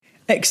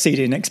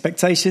Exceeding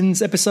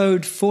Expectations,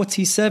 episode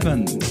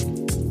 47.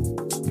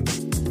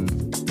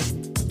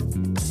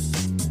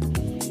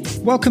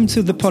 Welcome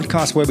to the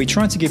podcast where we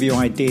try to give you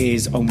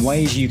ideas on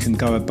ways you can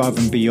go above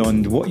and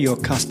beyond what your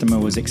customer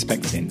was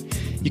expecting.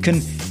 You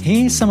can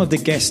hear some of the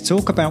guests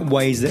talk about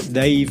ways that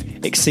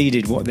they've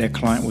exceeded what their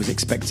client was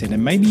expecting,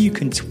 and maybe you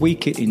can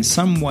tweak it in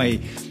some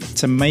way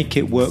to make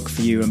it work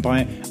for you. And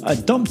by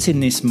adopting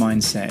this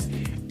mindset,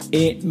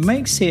 it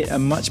makes it a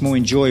much more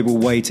enjoyable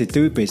way to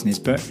do business,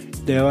 but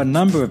there are a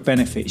number of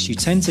benefits. You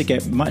tend to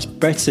get much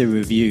better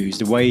reviews.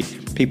 The way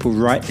people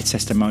write the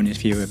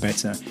testimonials for you are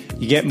better.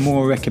 You get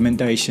more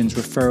recommendations,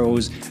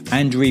 referrals,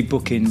 and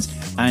rebookings,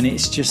 and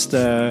it's just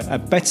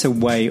a better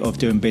way of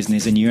doing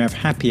business, and you have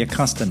happier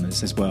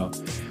customers as well.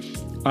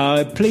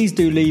 Please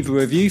do leave a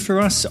review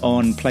for us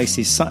on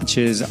places such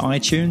as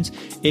iTunes.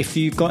 If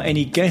you've got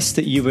any guests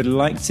that you would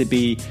like to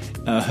be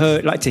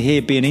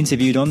hear being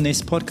interviewed on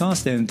this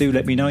podcast, then do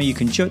let me know. You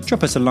can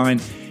drop us a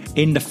line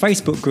in the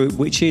Facebook group,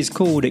 which is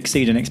called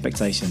Exceeding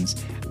Expectations.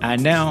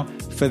 And now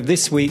for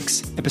this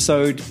week's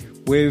episode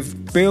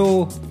with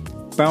Bill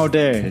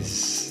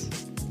Valdez.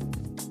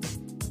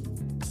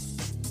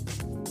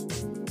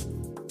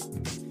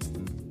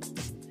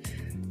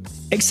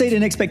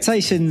 Exceeding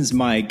Expectations,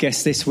 my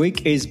guest this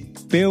week is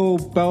Bill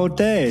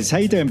Valdez. How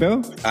you doing,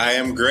 Bill? I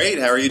am great.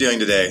 How are you doing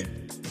today?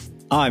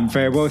 I'm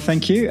very well,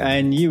 thank you.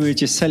 And you were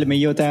just telling me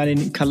you're down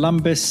in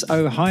Columbus,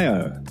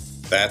 Ohio.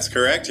 That's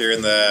correct. You're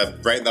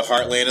right in the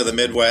heartland of the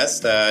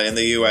Midwest in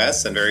the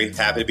U.S. and very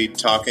happy to be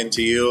talking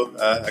to you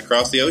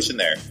across the ocean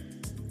there.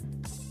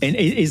 And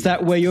is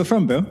that where you're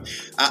from, Bill?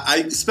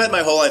 I spent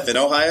my whole life in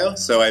Ohio,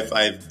 so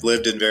I've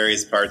lived in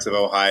various parts of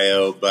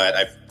Ohio,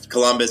 but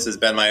Columbus has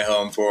been my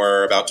home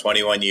for about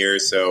 21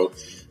 years, so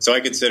I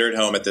consider it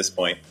home at this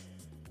point.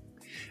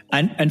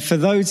 And for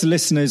those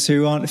listeners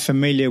who aren't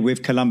familiar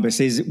with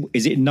Columbus, is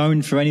it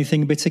known for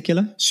anything in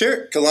particular?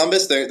 Sure.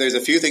 Columbus, there's a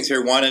few things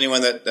here. One,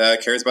 anyone that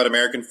cares about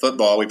American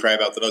football, we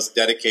probably about the most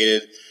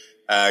dedicated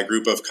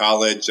group of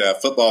college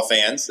football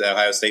fans. The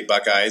Ohio State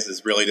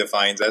Buckeyes really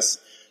defines us.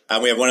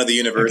 We have one of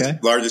the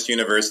largest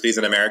universities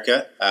in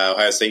America.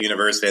 Ohio State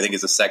University, I think, is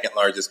the second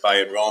largest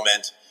by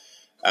enrollment.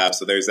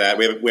 So there's that.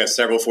 We have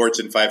several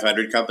Fortune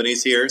 500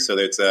 companies here. So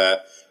it's a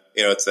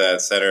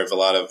center of a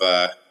lot of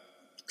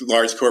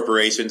large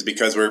corporations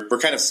because we're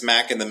kind of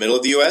smack in the middle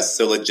of the U.S.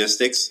 So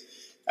logistics,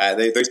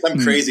 there's some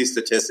crazy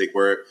statistic.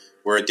 We're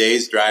a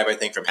day's drive, I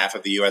think, from half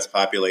of the U.S.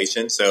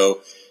 population.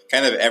 So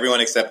kind of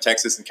everyone except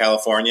Texas and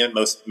California.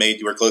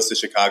 We're close to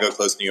Chicago,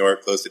 close to New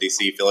York, close to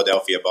D.C.,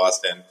 Philadelphia,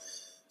 Boston.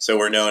 So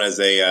we're known as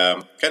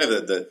a kind of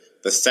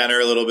the center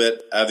a little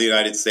bit of the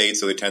United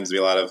States. So there tends to be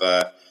a lot of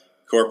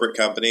corporate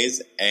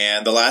companies.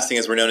 And the last thing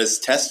is we're known as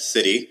Test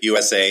City,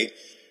 USA,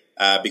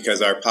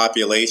 because our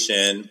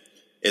population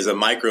is a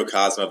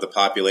microcosm of the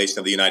population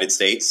of the United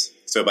States.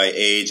 So by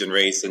age and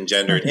race and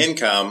gender and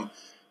income,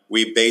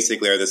 we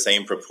basically are the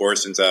same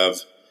proportions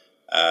of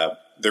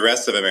the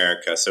rest of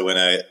America. So when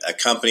a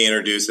company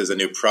introduces a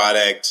new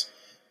product,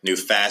 new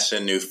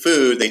fashion, new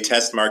food, they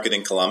test market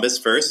in Columbus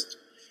first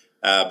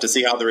to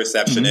see how the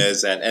reception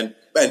is. And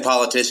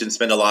politicians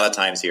spend a lot of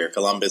times here.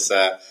 Columbus,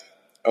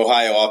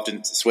 Ohio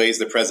often sways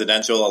the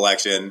presidential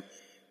election.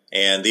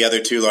 And the other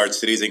two large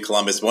cities in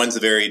Columbus, one's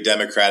very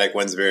Democratic,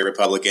 one's very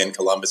Republican.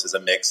 Columbus is a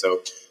mix.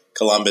 So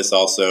Columbus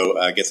also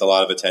gets a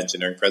lot of attention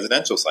during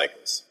presidential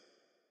cycles.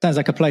 Sounds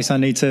like a place I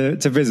need to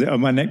visit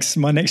on my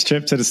next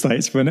trip to the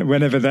States,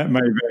 whenever that may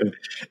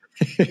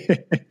be.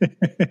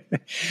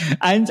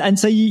 And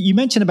so you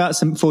mentioned about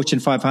some Fortune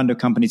 500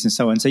 companies and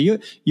so on. So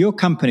your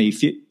company,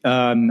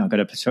 I've got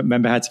to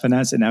remember how to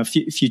pronounce it now,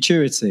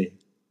 Futurity.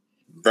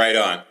 Right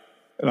on.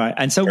 Right.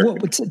 And so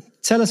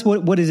tell us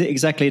what is it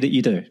exactly that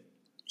you do?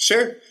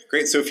 Sure.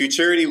 Great. So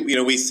Futurity,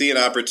 we see an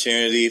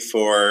opportunity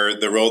for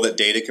the role that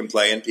data can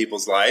play in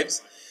people's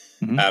lives.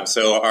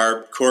 So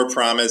our core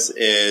promise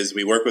is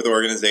we work with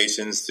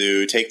organizations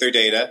to take their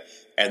data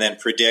and then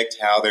predict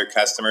how their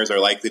customers are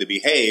likely to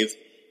behave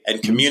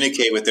and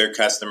communicate with their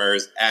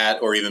customers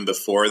at or even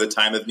before the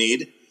time of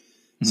need.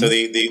 So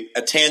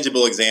a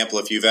tangible example,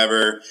 if you've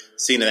ever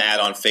seen an ad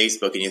on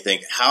Facebook and you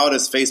think, how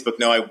does Facebook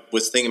know I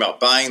was thinking about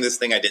buying this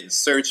thing? I didn't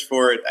search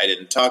for it. I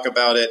didn't talk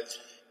about it.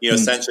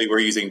 Essentially, we're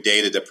using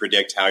data to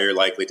predict how you're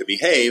likely to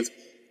behave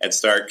and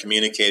start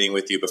communicating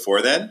with you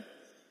before then.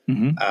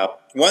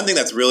 One thing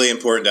that's really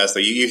important to us, though,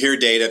 you hear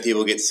data and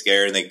people get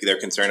scared and they're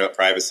concerned about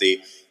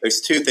privacy. There's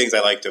two things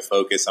I like to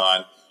focus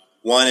on.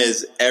 One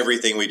is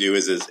everything we do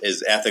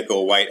is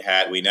ethical, white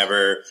hat. We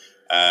never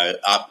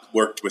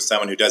worked with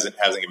someone who hasn't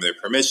given their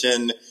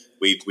permission.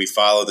 We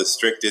follow the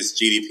strictest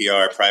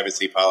GDPR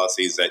privacy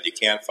policies that you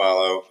can't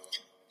follow.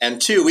 And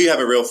two, we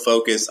have a real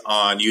focus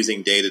on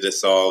using data to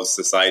solve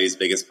society's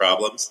biggest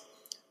problems.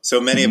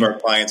 So many of our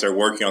clients are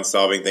working on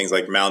solving things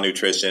like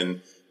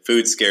malnutrition,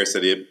 food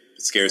scarcity,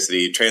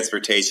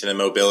 transportation and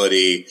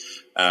mobility,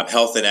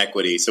 health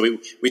inequity. So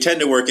we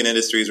tend to work in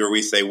industries where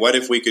we say, what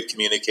if we could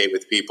communicate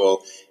with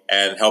people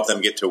and help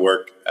them get to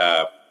work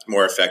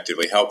more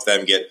effectively, help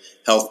them get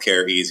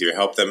healthcare easier,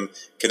 help them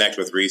connect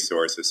with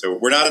resources. So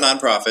we're not a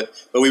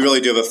nonprofit, but we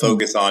really do have a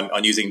focus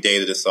on using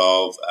data to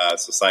solve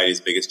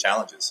society's biggest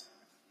challenges.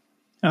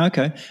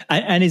 Okay.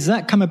 And is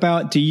that come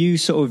about? Do you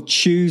sort of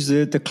choose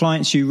the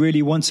clients you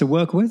really want to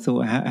work with,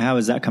 or how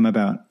has that come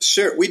about?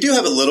 Sure. We do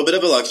have a little bit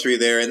of a luxury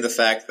there in the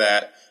fact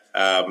that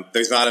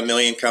there's not a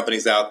million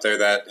companies out there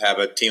that have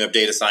a team of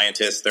data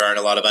scientists. There aren't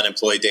a lot of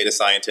unemployed data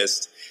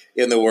scientists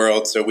in the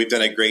world. So we've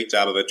done a great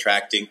job of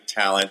attracting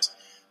talent,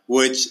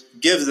 which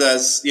gives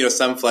us,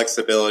 some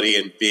flexibility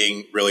in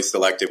being really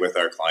selective with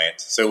our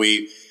clients. So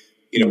we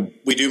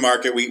do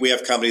market. We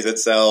have companies that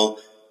sell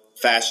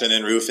fashion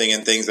and roofing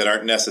and things that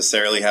aren't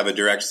necessarily have a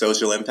direct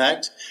social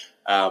impact.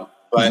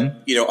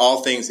 But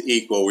all things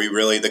equal,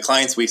 the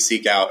clients we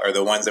seek out are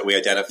the ones that we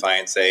identify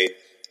and say,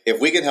 if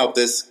we can help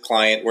this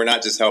client, we're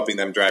not just helping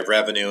them drive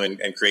revenue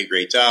and create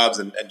great jobs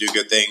and do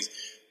good things.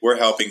 We're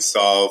helping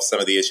solve some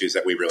of the issues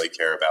that we really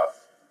care about.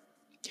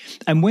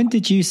 And when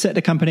did you set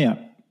the company up?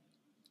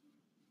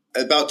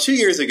 About 2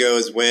 years ago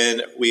is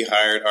when we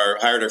hired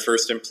our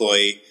first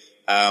employee.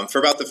 For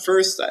about the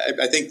first,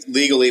 I think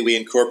legally we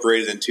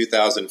incorporated in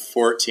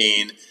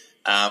 2014.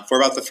 For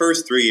about the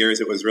first 3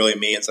 years, it was really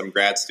me and some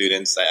grad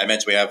students. I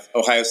mentioned we have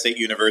Ohio State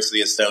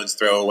University a stone's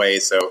throw away.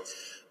 So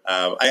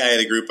I had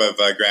a group of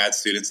grad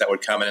students that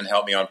would come in and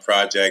help me on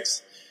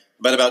projects.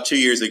 But about 2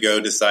 years ago,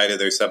 decided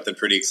there's something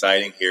pretty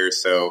exciting here.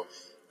 So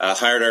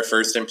hired our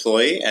first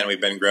employee, and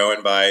we've been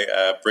growing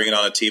by bringing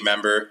on a team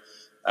member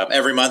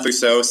every month or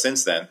so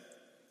since then.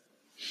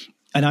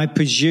 And I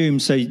presume,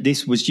 so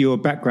this was your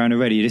background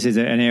already. This is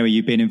an area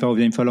you've been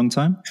involved in for a long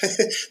time?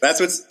 That's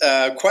what's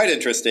quite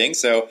interesting.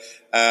 So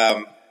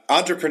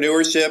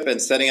entrepreneurship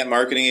and setting up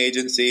marketing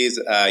agencies,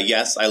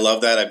 yes, I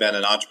love that. I've been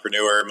an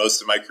entrepreneur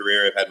most of my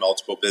career. I've had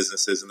multiple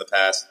businesses in the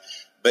past.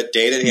 But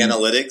data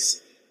analytics,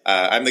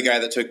 I'm the guy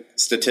that took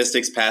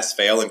statistics pass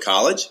fail in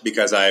college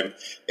because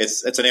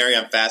it's an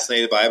area I'm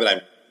fascinated by, but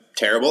I'm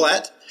terrible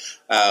at.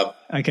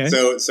 Okay.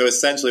 So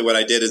essentially what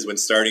I did is when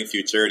starting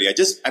Futurity,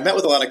 I met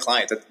with a lot of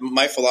clients.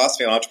 My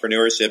philosophy on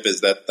entrepreneurship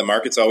is that the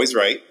market's always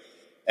right.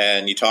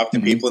 And you talk to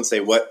people and say,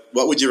 what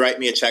would you write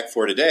me a check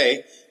for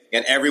today?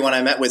 And everyone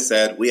I met with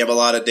said, we have a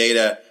lot of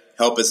data,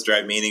 help us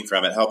drive meaning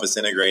from it, help us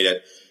integrate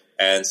it.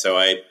 And so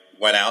I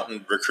went out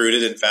and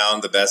recruited and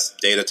found the best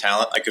data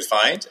talent I could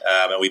find.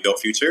 And we built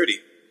Futurity.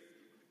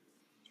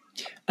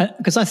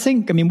 Because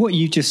what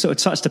you just sort of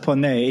touched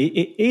upon there,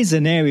 it is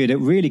an area that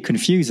really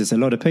confuses a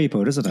lot of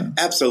people, doesn't it?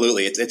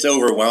 Absolutely. It's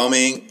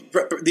overwhelming.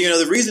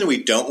 The reason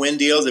we don't win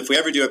deals, if we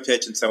ever do a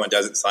pitch and someone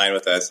doesn't sign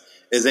with us,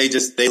 is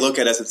they look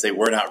at us and say,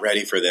 we're not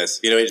ready for this.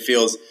 It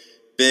feels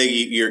big.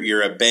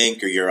 You're a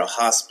bank or you're a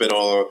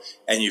hospital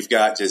and you've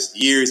got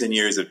just years and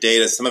years of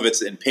data. Some of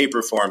it's in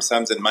paper form,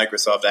 some's in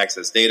Microsoft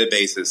Access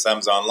databases,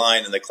 some's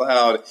online in the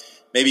cloud.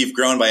 Maybe you've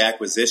grown by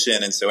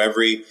acquisition. And so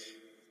every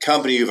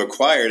company you've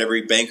acquired,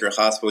 every bank or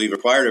hospital you've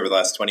acquired over the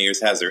last 20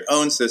 years has their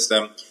own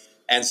system.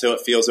 And so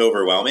it feels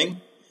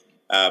overwhelming.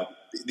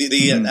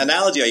 The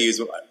analogy I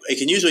use, I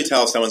can usually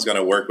tell if someone's going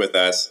to work with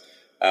us.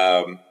 We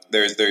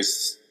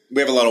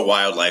have a lot of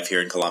wildlife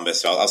here in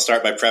Columbus. So I'll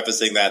start by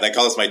prefacing that. I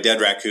call this my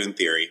dead raccoon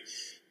theory.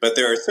 But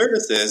there are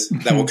services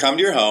that will come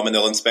to your home and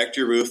they'll inspect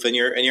your roof in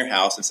your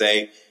house and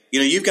say,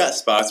 you've got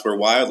spots where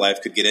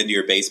wildlife could get into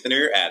your basement or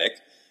your attic,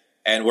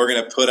 and we're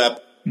going to put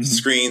up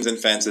screens and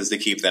fences to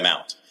keep them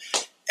out.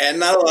 And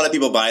not a lot of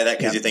people buy that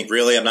because you think,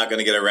 really, I'm not going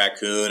to get a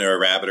raccoon or a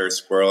rabbit or a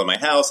squirrel in my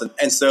house.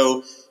 And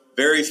so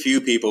very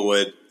few people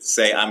would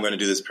say, I'm going to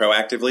do this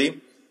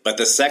proactively. But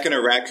the second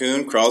a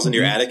raccoon crawls into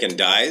your attic and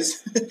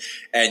dies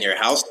and your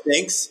house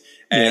stinks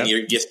and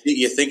you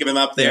think of him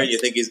up there and you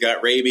think he's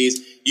got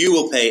rabies, you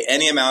will pay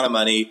any amount of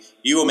money.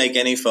 You will make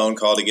any phone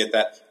call to get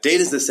that.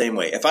 Data's the same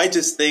way. If I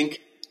just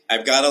think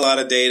I've got a lot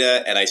of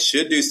data and I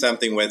should do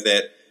something with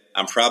it,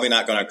 I'm probably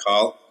not going to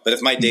call. But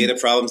if my data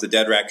problem's a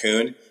dead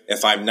raccoon,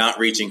 if I'm not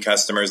reaching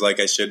customers like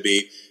I should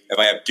be, if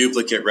I have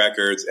duplicate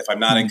records, if I'm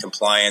not in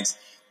compliance,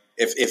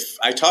 if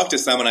I talk to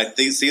someone,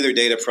 see their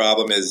data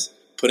problem is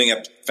putting up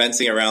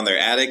fencing around their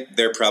attic,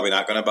 they're probably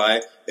not going to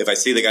buy. If I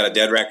see they got a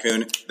dead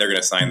raccoon, they're going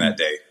to sign that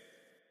day.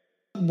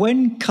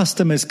 When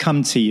customers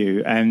come to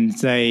you and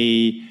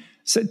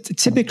so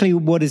typically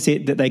what is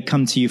it that they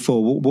come to you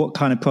for? What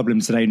kind of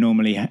problems do they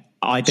normally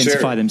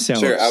identify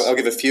themselves? Sure. I'll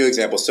give a few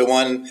examples. So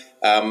one,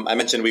 I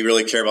mentioned we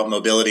really care about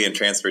mobility and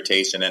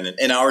transportation. And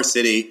in our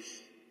city,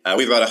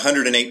 we have about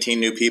 118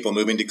 new people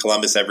moving to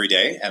Columbus every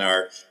day. And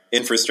our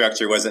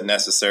infrastructure wasn't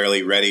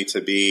necessarily ready to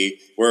be,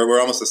 we're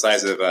almost the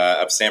size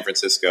of San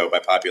Francisco by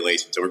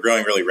population. So we're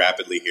growing really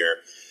rapidly here.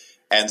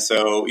 And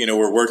so,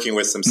 we're working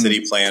with some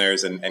city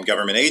planners and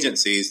government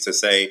agencies to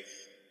say,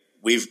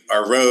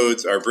 our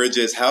roads, our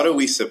bridges, how do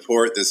we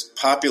support this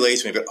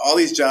population? We've got all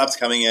these jobs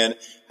coming in.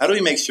 How do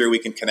we make sure we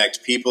can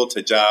connect people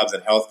to jobs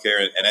and healthcare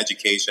and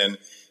education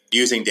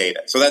using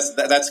data? So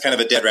that's kind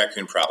of a dead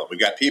raccoon problem. We've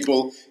got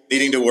people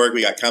needing to work.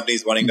 We got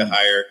companies wanting to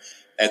hire.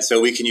 And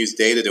so we can use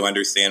data to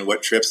understand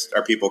what trips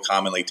are people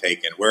commonly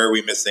taking. Where are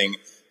we missing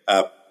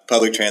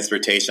public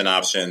transportation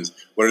options?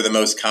 What are the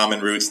most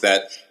common routes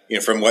that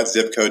from what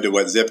zip code to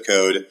what zip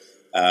code.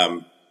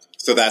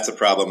 So that's a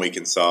problem we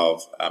can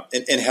solve.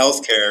 In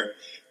healthcare,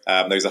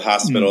 there's a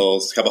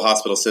couple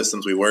hospital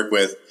systems we work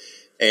with,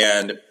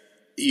 and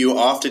you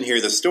often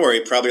hear the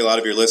story. Probably a lot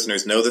of your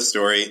listeners know the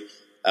story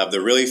of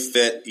the really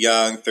fit,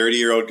 young,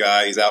 30-year-old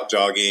guy. He's out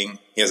jogging.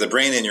 He has a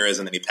brain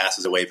aneurysm, and he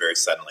passes away very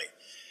suddenly.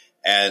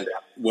 And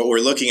what we're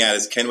looking at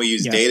is, can we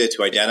use data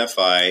to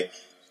identify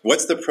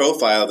what's the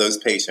profile of those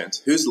patients?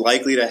 Who's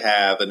likely to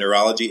have a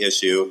neurology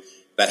issue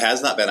that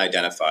has not been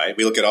identified?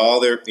 We look at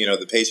all their,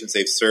 the patients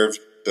they've served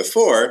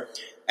before,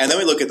 and then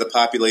we look at the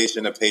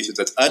population of patients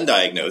that's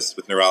undiagnosed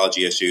with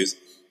neurology issues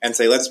and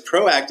say, let's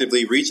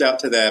proactively reach out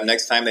to them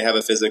next time they have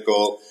a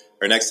physical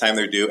or next time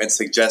they're due and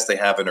suggest they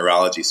have a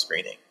neurology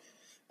screening.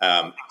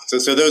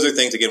 So those are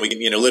things, again, we can,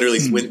 literally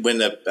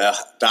when a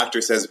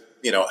doctor says,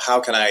 how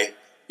can I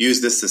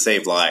use this to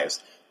save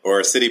lives? Or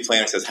a city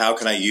planner says, how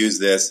can I use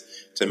this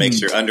to make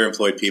sure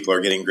underemployed people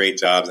are getting great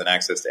jobs and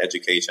access to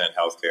education and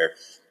healthcare?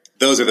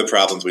 Those are the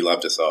problems we love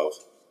to solve.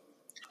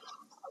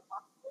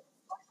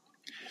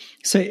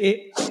 So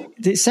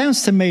it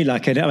sounds to me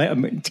like,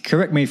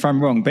 correct me if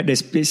I'm wrong, but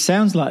it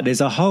sounds like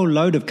there's a whole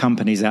load of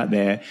companies out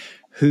there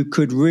who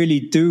could really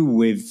do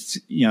with,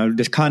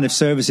 the kind of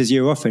services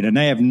you're offering, and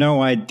they have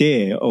no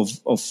idea of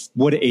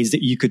what it is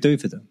that you could do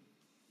for them.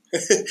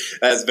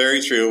 That's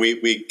very true.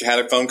 We had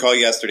a phone call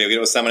yesterday. We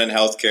had someone in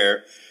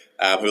healthcare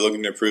who are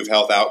looking to improve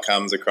health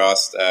outcomes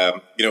across,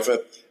 if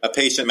a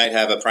patient might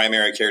have a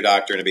primary care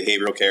doctor and a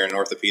behavioral care and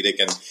orthopedic,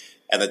 and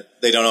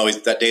that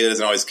that data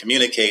doesn't always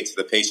communicate, so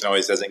the patient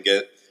always doesn't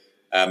get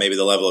maybe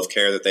the level of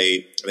care that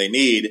they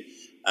need.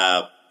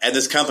 And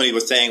this company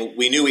was saying,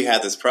 we knew we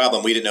had this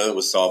problem. We didn't know it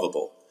was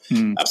solvable.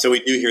 So we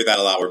do hear that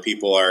a lot, where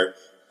people are,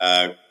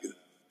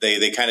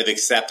 they kind of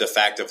accept a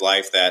fact of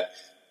life that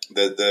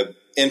the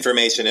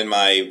information in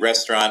my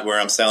restaurant where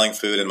I'm selling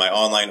food and my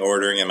online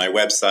ordering and my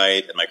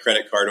website and my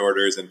credit card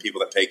orders and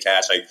people that pay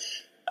cash,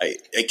 I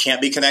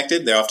can't be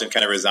connected. They often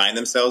kind of resign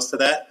themselves to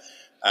that.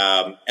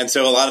 And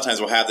so a lot of times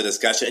we'll have the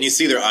discussion and you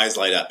see their eyes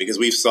light up because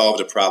we've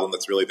solved a problem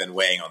that's really been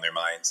weighing on their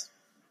minds.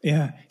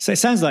 Yeah. So it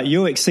sounds like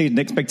you're exceeding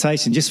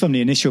expectations just from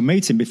the initial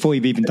meeting before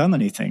you've even done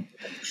anything.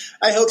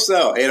 I hope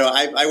so.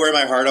 I wear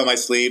my heart on my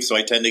sleeve, so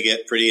I tend to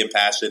get pretty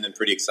impassioned and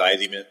pretty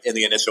excited even in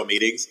the initial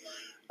meetings.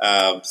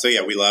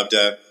 We love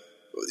to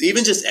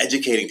even just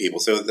educating people.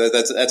 So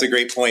that's a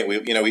great point. We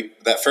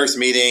that first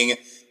meeting,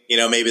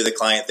 maybe the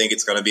client think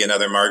it's going to be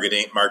another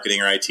marketing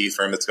or IT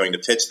firm that's going to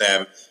pitch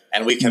them,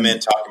 and we come in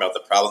talking about the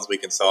problems we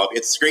can solve.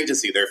 It's great to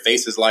see their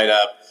faces light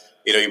up.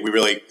 We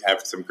really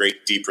have some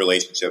great deep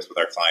relationships with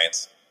our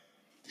clients.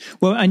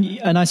 Well,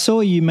 and I saw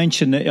you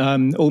mention that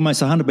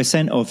almost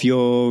 100% of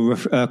your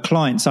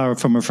clients are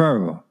from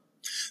referral.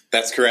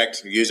 That's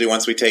correct. Usually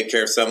once we take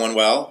care of someone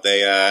well,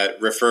 they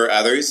refer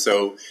others.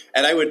 So,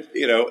 and I would,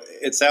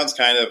 it sounds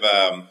kind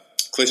of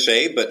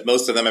cliche, but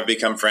most of them have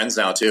become friends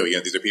now too.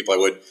 These are people I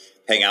would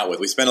hang out with.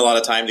 We spend a lot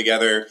of time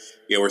together.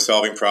 We're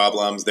solving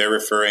problems. They're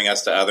referring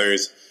us to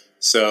others.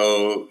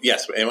 So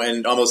yes,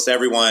 and almost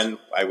everyone,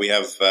 we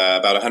have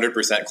about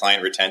 100%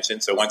 client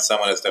retention. So once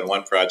someone has done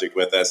one project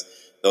with us,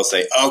 they'll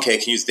say, okay,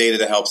 can you use data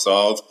to help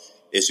solve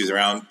issues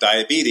around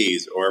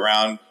diabetes or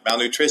around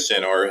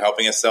malnutrition or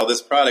helping us sell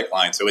this product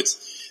line. So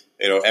it's,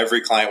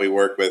 every client we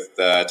work with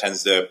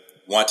tends to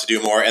want to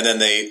do more. And then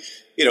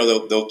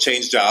they'll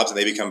change jobs and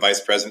they become vice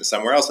president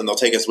somewhere else and they'll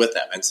take us with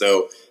them. And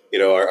so,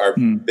 our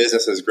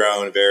business has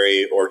grown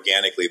very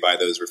organically by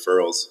those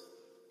referrals.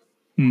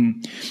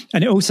 And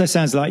it also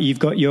sounds like you've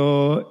got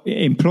your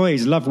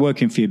employees love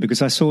working for you,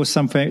 because I saw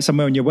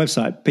somewhere on your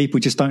website, people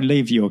just don't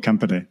leave your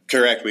company.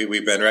 Correct.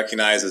 We've been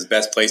recognized as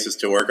best places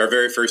to work. Our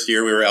very first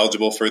year, we were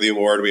eligible for the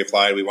award. We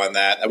applied. We won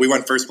that. We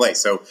won first place.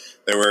 So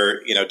there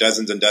were,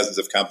 dozens and dozens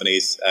of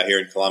companies here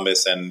in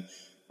Columbus. And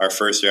our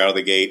first year out of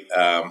the gate,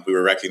 we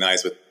were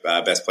recognized with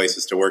best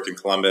places to work in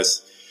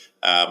Columbus.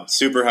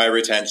 Super high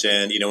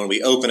retention. When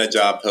we open a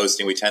job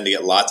posting, we tend to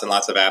get lots and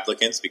lots of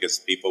applicants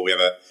because we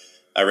have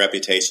a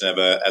reputation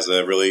as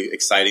a really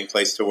exciting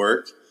place to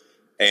work.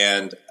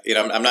 And,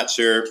 I'm not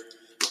sure,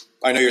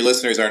 I know your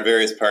listeners are in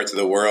various parts of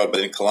the world,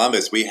 but in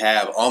Columbus, we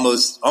have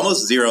almost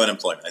zero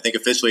unemployment. I think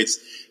officially it's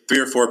 3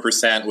 or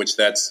 4%, which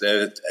that's,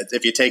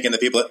 if you take in the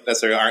people that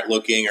necessarily aren't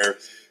looking or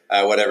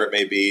whatever it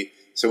may be.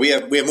 So we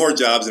have more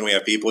jobs than we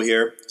have people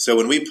here. So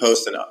when we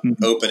post an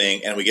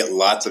opening and we get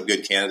lots of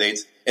good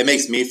candidates, it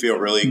makes me feel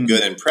really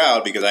good and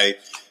proud, because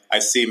I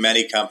see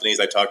many companies,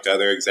 I talk to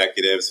other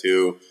executives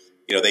who,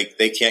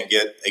 they can't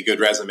get a good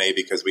resume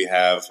because we've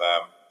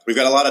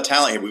got a lot of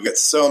talent here. We've got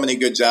so many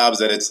good jobs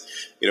that it's,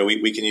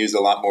 we can use a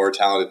lot more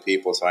talented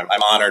people. So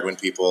I'm honored when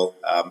people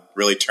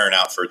really turn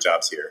out for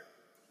jobs here.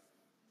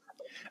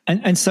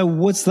 And so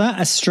was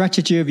that a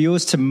strategy of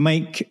yours to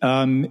make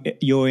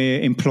your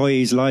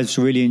employees' lives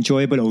really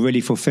enjoyable or really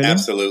fulfilling?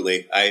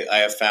 Absolutely. I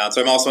have found,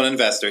 so I'm also an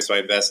investor. So I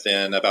invest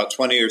in about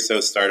 20 or so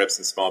startups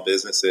and small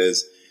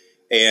businesses.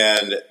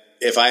 And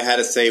if I had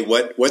to say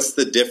what's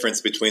the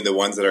difference between the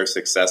ones that are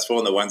successful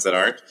and the ones that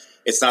aren't,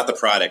 it's not the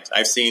product.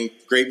 I've seen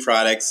great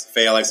products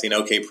fail. I've seen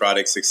okay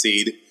products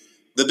succeed.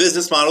 The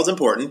business model is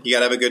important. You got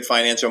to have a good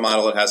financial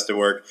model. It has to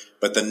work.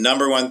 But the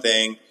number one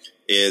thing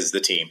is the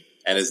team.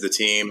 And is the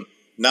team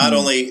not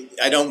only,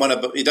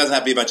 it doesn't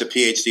have to be a bunch of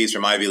PhDs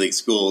from Ivy League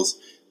schools,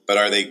 but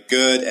are they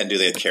good and do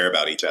they care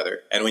about each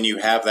other? And when you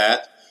have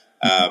that,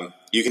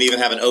 you can even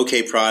have an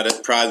okay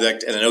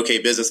product and an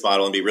okay business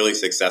model and be really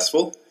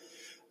successful.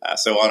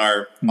 So on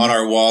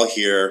our wall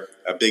here,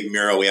 a big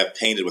mural we have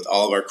painted with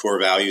all of our core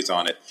values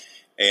on it.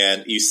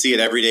 And you see it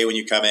every day when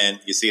you come in.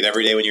 You see it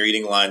every day when you're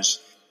eating lunch.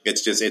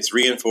 It's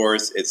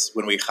reinforced. It's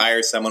when we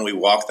hire someone, we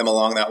walk them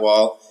along that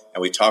wall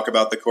and we talk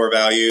about the core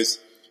values.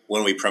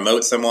 When we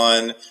promote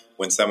someone,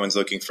 when someone's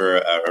looking for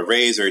a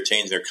raise or a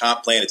change in their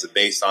comp plan, it's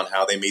based on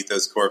how they meet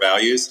those core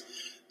values.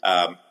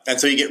 And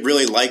so you get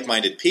really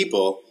like-minded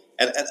people.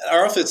 And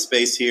our office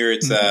space here,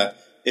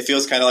 it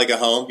feels kind of like a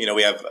home.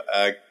 We have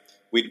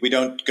we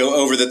don't go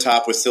over the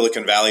top with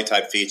Silicon Valley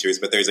type features,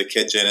 but there's a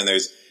kitchen and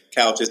there's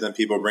couches and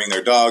people bring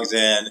their dogs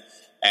in.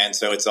 And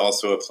so it's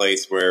also a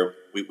place where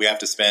we have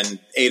to spend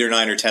 8 or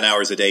 9 or 10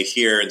 hours a day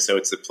here. And so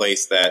it's a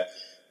place that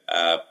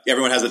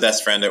everyone has a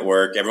best friend at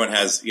work. Everyone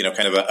has,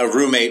 kind of a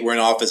roommate. We're in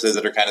offices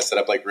that are kind of set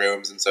up like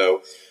rooms. And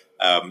so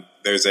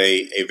there's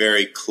a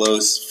very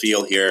close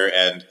feel here.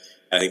 And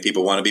I think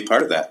people want to be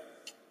part of that.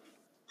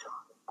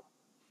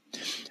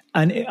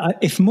 And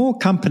if more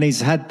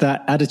companies had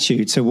that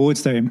attitude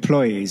towards their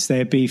employees,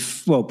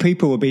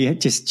 people would be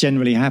just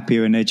generally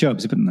happier in their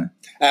jobs, wouldn't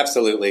they?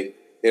 Absolutely.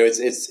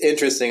 It's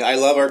interesting. I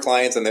love our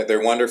clients and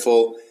they're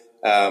wonderful.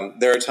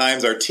 There are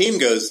times our team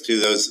goes to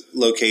those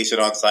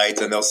location on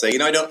sites and they'll say,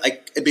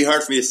 it'd be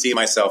hard for me to see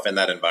myself in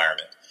that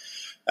environment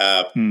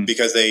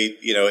because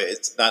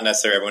it's not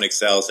necessarily everyone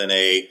excels in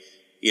a,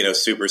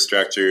 super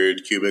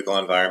structured cubicle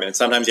environment. And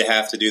sometimes you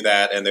have to do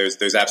that. And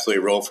there's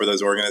absolutely a role for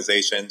those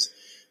organizations.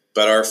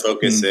 But our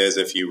focus is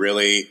if you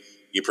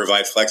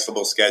provide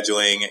flexible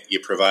scheduling, you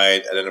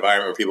provide an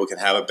environment where people can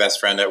have a best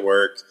friend at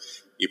work,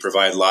 you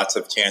provide lots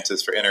of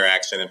chances for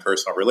interaction and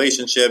personal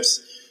relationships,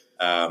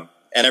 and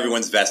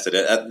everyone's vested.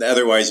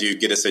 Otherwise, you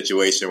get a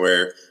situation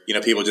where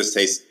people just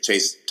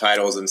chase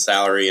titles and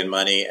salary and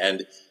money,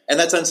 and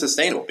that's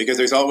unsustainable because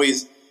there's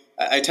always.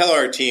 I tell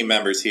our team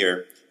members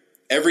here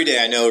every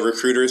day. I know a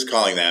recruiter is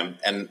calling them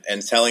and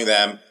telling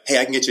them, "Hey,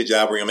 I can get you a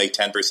job where you'll make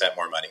 10%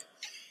 more money."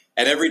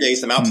 And every day,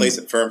 some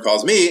outplacement firm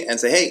calls me and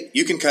say, "Hey,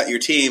 you can cut your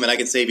team, and I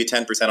can save you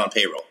 10% on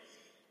payroll."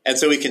 And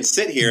so we can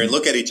sit here and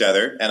look at each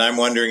other, and I'm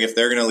wondering if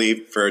they're going to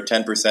leave for a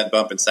 10%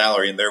 bump in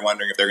salary, and they're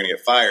wondering if they're going to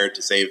get fired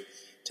to save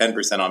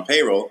 10% on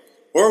payroll.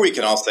 Or we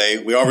can all say,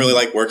 we all really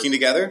like working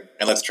together,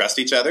 and let's trust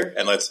each other,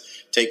 and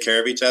let's take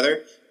care of each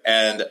other.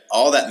 And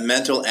all that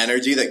mental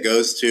energy that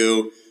goes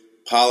to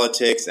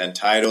politics and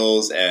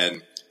titles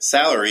and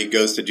salary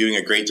goes to doing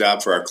a great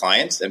job for our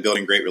clients and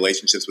building great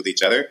relationships with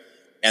each other.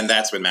 And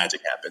that's when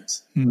magic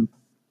happens.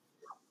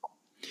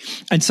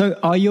 And so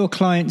are your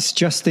clients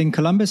just in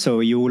Columbus or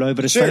are you all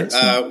over the States?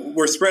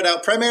 We're spread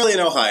out primarily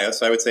in Ohio.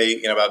 So I would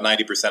say about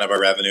 90% of our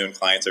revenue and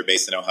clients are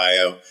based in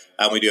Ohio.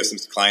 We do have some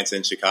clients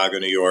in Chicago,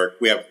 New York.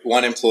 We have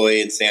one employee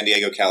in San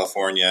Diego,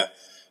 California.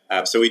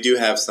 So we do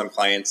have some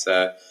clients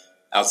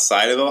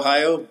outside of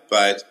Ohio.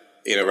 But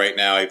right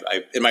now,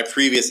 in my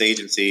previous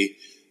agency,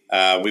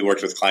 we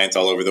worked with clients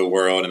all over the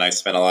world. And I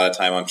spent a lot of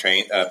time on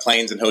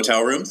planes and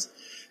hotel rooms.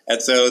 And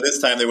so this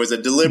time there was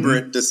a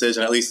deliberate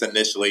decision, at least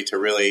initially, to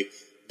really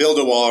build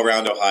a wall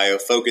around Ohio,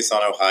 focus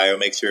on Ohio,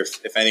 make sure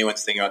if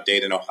anyone's thinking about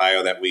data in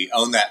Ohio that we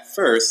own that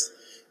first,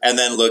 and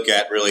then look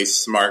at really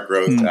smart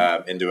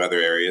growth into other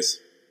areas.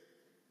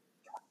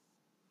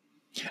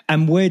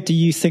 And where do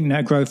you think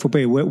that growth will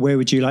be? Where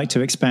would you like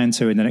to expand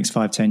to in the next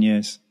 5-10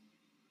 years?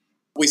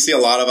 We see a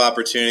lot of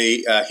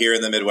opportunity here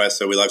in the Midwest,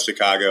 so we love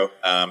Chicago.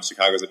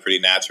 Chicago is a pretty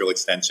natural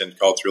extension,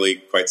 culturally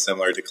quite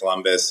similar to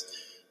Columbus.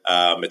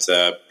 It's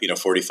a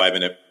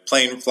 45-minute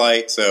plane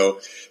flight, so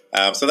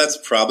that's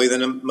probably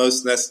the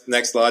most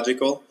next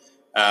logical.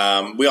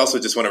 We also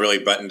just want to really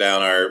button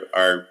down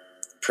our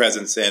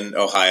presence in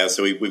Ohio,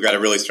 so we've got a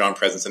really strong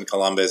presence in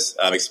Columbus.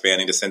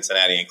 Expanding to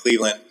Cincinnati and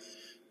Cleveland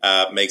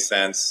makes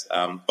sense.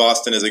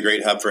 Boston is a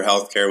great hub for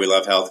healthcare. We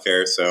love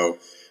healthcare, so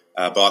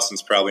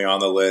Boston's probably on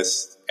the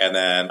list. And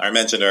then I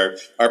mentioned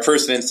our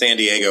person in San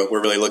Diego.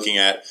 We're really looking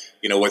at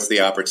what's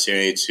the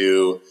opportunity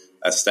to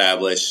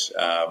establish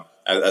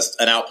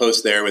an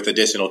outpost there with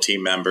additional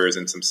team members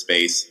and some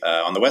space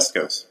on the West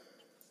Coast.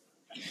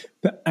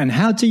 And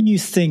how do you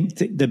think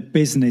that the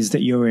business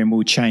that you're in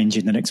will change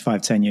in the next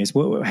 5-10 years?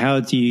 How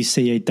do you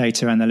see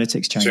data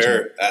analytics changing?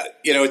 Sure.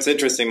 It's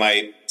interesting.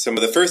 Some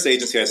of the first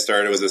agency I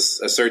started was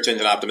a search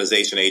engine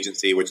optimization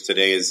agency, which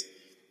today is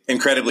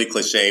incredibly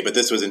cliche, but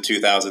this was in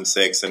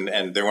 2006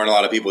 and there weren't a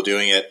lot of people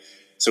doing it.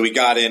 So we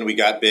got in, we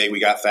got big, we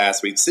got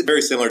fast. We had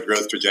very similar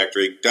growth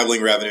trajectory,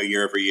 doubling revenue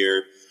year over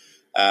year.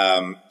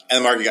 And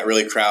the market got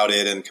really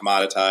crowded and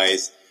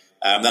commoditized.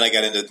 Then I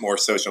got into more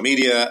social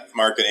media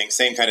marketing,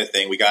 same kind of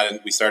thing.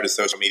 We started a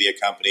social media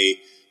company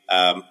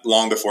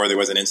long before there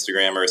was an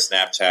Instagram or a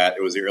Snapchat.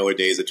 It was the early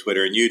days of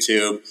Twitter and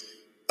YouTube.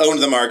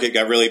 Owned the market,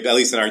 got really, at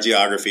least in our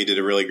geography, did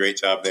a really great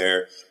job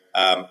there.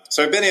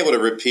 So I've been able to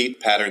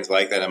repeat patterns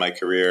like that in my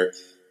career.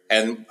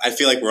 And I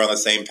feel like we're on the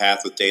same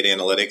path with data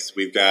analytics.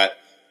 We've got,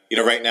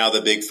 right now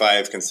the big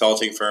 5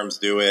 consulting firms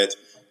do it.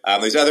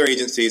 There's other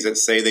agencies that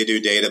say they do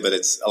data, but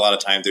it's a lot of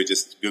times they're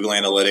just Google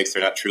Analytics.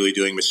 They're not truly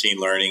doing machine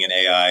learning and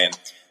AI.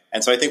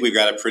 And so I think we've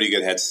got a pretty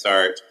good head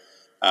start.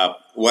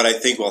 What I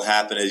think will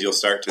happen is you'll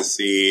start to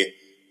see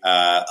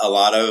a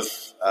lot of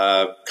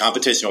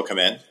competition will come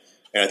in,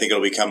 and I think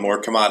it'll become more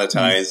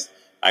commoditized.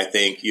 I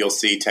think you'll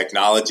see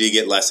technology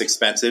get less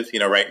expensive.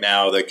 Right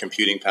now the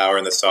computing power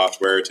and the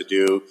software to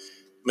do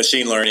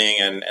machine learning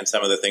and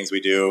some of the things we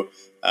do,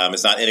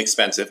 it's not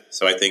inexpensive.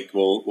 So I think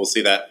we'll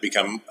see that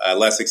become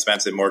less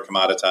expensive, more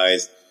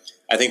commoditized.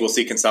 I think we'll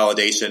see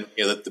consolidation.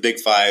 The big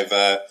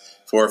 4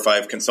 or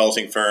 5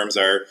 consulting firms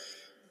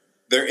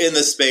they're in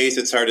the space.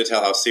 It's hard to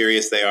tell how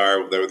serious they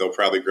are. They'll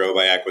probably grow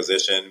by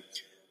acquisition.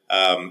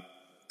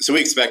 So we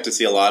expect to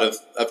see a lot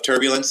of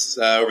turbulence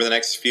over the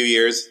next few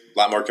years, a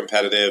lot more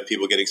competitive,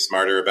 people getting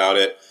smarter about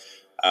it.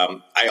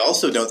 I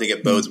also don't think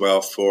it bodes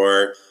well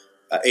for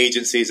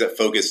agencies that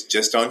focus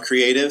just on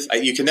creative.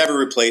 You can never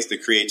replace the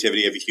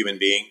creativity of a human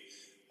being.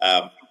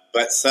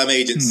 But some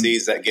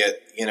agencies that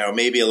get,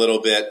 maybe a little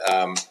bit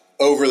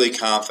overly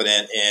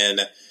confident in,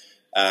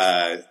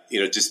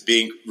 just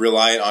being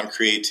reliant on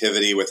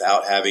creativity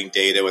without having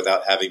data,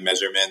 without having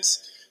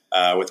measurements,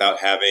 without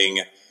having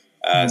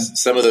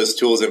some of those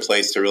tools in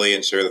place to really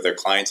ensure that their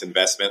client's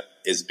investment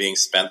is being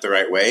spent the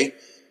right way.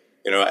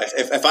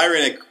 If I were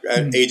in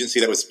an agency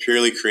that was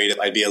purely creative,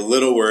 I'd be a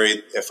little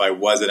worried if I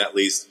wasn't at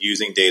least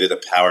using data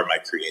to power my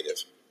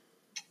creative.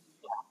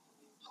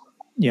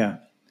 Yeah.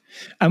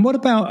 And what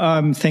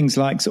about things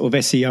like sort of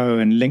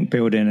SEO and link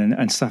building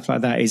and stuff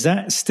like that? Is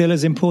that still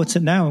as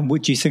important now? And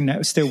would you think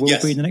that still will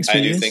be in the next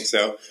few years? I do think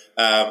so.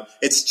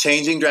 It's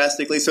changing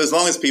drastically. So as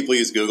long as people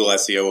use Google,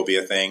 SEO will be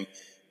a thing.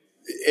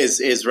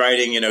 Is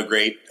writing,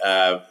 great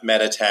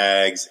meta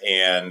tags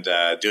and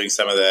doing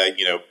some of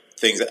the,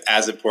 things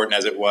as important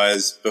as it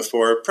was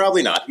before?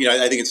 Probably not.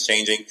 I think it's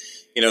changing.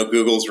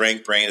 Google's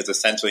RankBrain is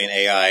essentially an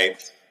AI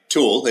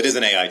tool. It is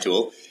an AI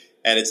tool.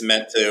 And it's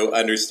meant to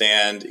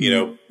understand,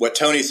 what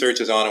Tony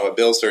searches on and what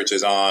Bill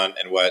searches on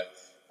and what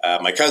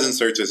my cousin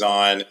searches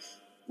on.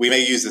 We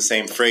may use the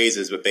same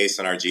phrases, but based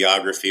on our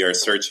geography, our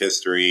search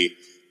history.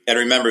 And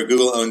remember,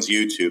 Google owns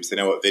YouTube, so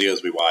they know what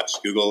videos we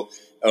watch. Google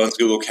owns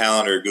Google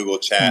Calendar, Google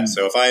Chat.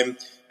 So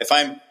if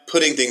I'm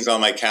putting things on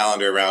my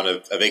calendar around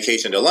a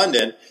vacation to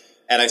London,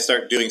 and I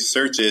start doing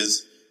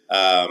searches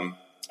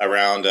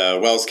around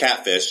Wells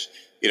Catfish,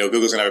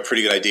 Google's going to have a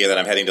pretty good idea that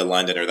I'm heading to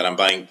London or that I'm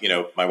buying,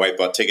 my wife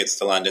bought tickets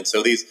to London.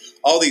 So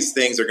all these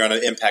things are going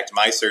to impact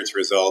my search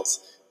results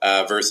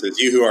versus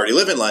you who already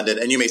live in London,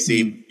 and you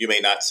may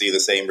not see the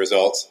same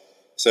results.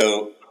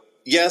 So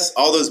yes,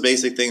 all those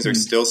basic things are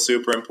still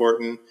super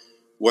important.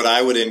 What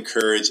I would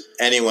encourage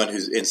anyone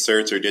who's in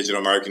search or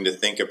digital marketing to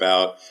think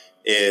about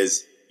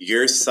is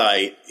your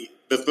site.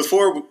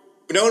 Before,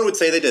 no one would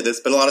say they did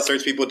this, but a lot of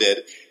search people did.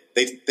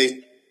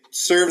 They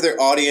serve their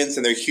audience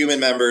and their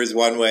human members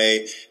one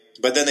way,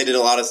 but then they did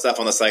a lot of stuff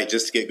on the site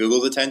just to get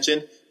Google's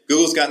attention.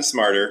 Google's gotten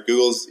smarter.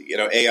 Google's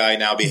AI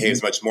now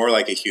behaves much more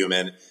like a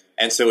human.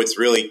 And so it's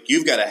really,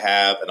 you've got to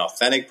have an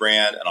authentic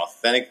brand, an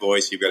authentic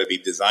voice. You've got to be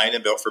designed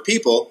and built for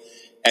people.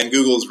 And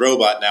Google's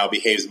robot now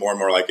behaves more and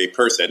more like a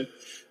person.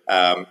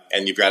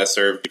 And you've got to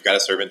serve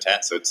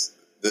intent. So it's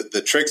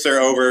the tricks are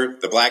over.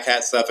 The black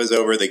hat stuff is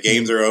over. The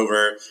games are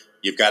over.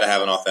 You've got to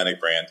have an authentic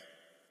brand.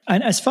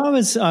 And as far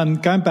as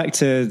going back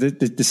to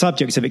the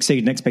subject of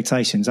exceeding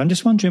expectations, I'm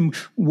just wondering,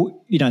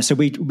 so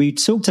we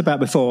talked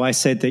about before, I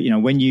said that,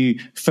 when you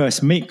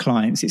first meet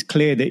clients, it's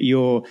clear that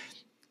you're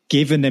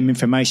giving them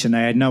information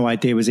they had no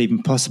idea was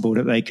even possible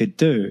that they could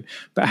do.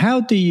 But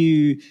how do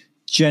you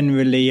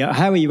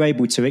how are you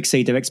able to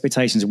exceed their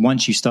expectations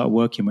once you start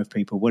working with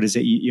people? What is it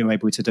you're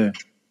able to do?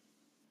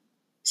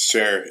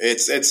 Sure.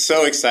 It's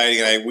so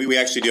exciting. We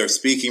actually do our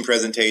speaking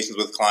presentations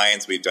with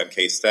clients. We've done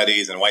case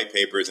studies and white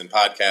papers and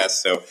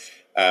podcasts. So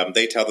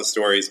they tell the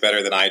stories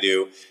better than I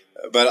do.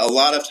 But a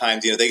lot of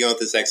times, they go with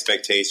this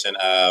expectation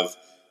of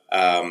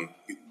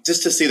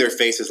just to see their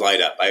faces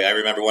light up. I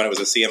remember when it was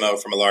a CMO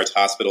from a large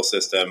hospital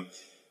system,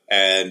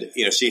 and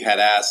she had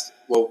asked,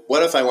 well,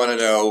 what if I want to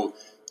know,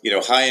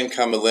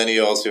 high-income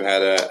millennials who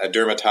had a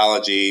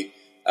dermatology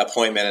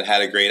appointment and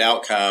had a great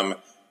outcome,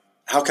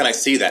 how can I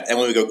see that? And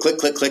when we go click,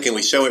 click, click, and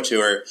we show it to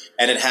her,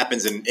 and it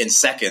happens in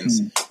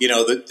seconds,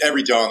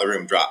 every jaw in the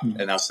room dropped.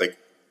 And I was like,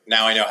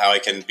 now I know how I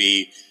can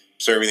be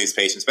serving these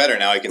patients better.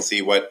 Now I can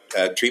see what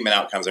treatment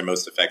outcomes are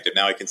most effective.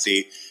 Now I can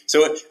see.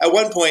 So at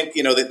one point,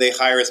 they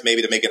hire us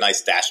maybe to make a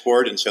nice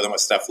dashboard and show them what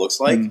stuff looks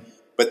like.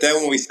 But then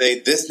when we say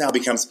this now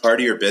becomes part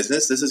of your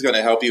business, this is going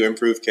to help you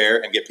improve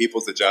care and get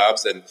people the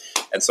jobs and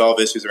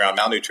solve issues around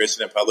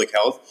malnutrition and public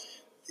health.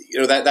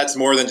 That's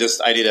more than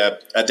just I need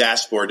a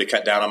dashboard to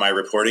cut down on my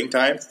reporting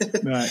time,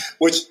 right.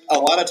 Which a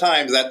lot of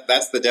times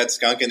that's the dead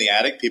skunk in the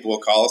attic. People will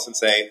call us and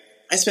say,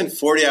 I spend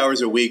 40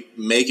 hours a week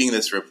making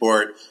this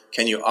report.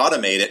 Can you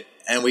automate it?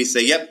 And we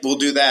say, yep, we'll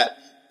do that.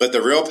 But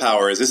the real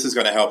power is this is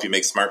going to help you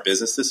make smart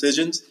business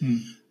decisions.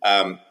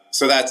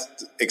 So that's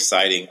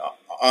exciting.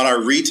 on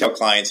our retail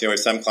clients, we have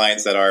some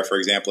clients that are, for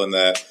example, in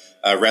the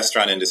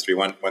restaurant industry.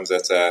 One's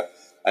that's a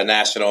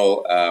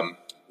national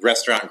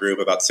restaurant group,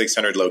 about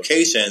 600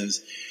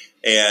 locations.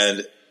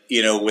 And,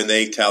 when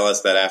they tell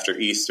us that after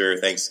Easter,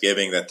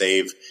 Thanksgiving, that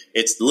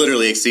it's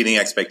literally exceeding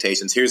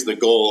expectations. Here's the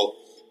goal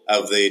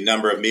of the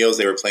number of meals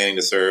they were planning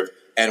to serve.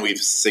 And we've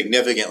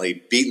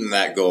significantly beaten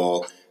that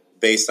goal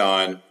based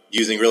on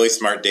using really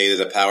smart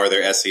data to power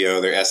their SEO,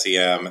 their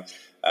SEM,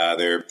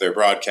 their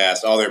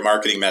broadcast, all their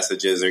marketing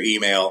messages, their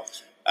email,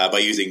 by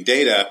using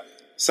data.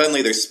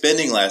 Suddenly they're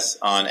spending less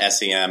on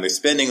SEM, they're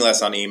spending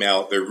less on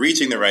email, they're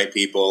reaching the right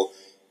people,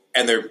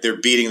 and they're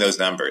beating those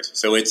numbers.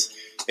 So it's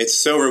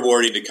so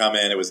rewarding to come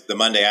in. It was the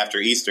Monday after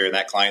Easter, and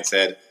that client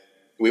said,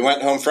 we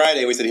went home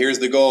Friday, we said, here's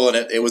the goal,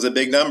 and it was a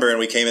big number, and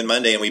we came in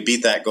Monday and we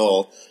beat that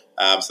goal.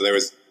 So there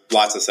was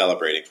lots of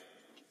celebrating.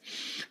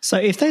 So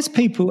if there's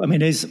people,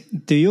 there's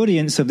the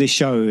audience of this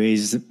show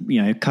is,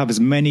 covers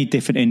many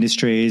different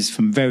industries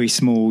from very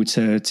small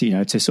to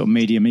sort of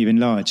medium, even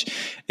large.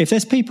 If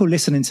there's people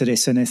listening to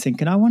this and they're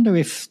thinking, I wonder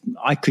if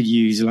I could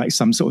use like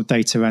some sort of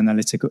data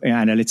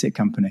analytic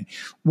company,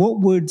 what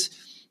would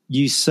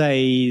you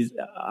say?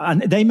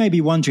 And they may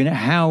be wondering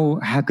how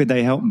could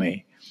they help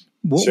me?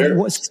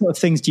 What sort of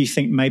things do you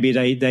think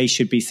maybe they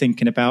should be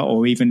thinking about,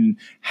 or even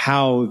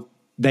how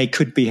they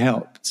could be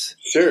helped?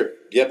 Sure.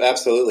 Yep,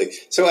 absolutely.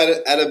 So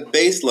at a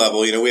base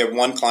level, we have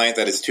one client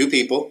that is two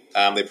people.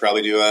 They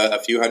probably do a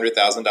few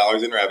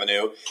 $100,000 in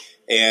revenue.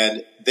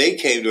 And they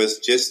came to us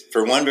just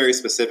for one very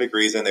specific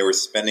reason. They were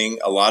spending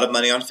a lot of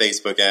money on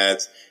Facebook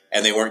ads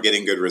and they weren't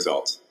getting good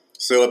results.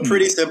 So a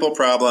pretty simple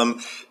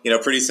problem,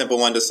 pretty simple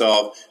one to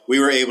solve. We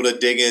were able to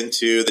dig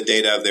into the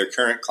data of their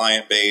current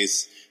client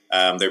base,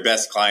 their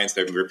best clients,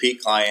 their repeat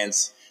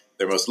clients,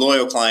 their most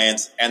loyal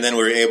clients. And then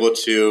we were able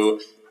to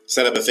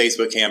set up a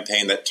Facebook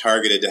campaign that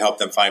targeted to help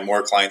them find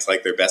more clients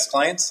like their best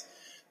clients.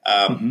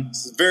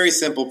 It's a very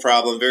simple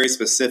problem, very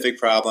specific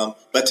problem,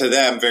 but to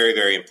them, very,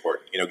 very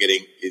important.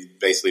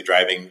 Basically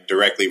driving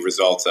directly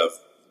results of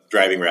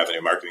driving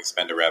revenue, marketing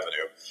spend to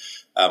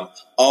revenue.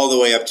 All the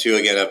way up to,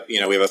 again, we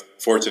have a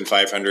Fortune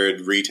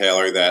 500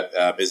 retailer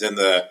that is in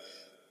the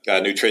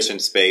nutrition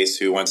space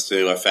who wants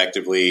to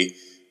effectively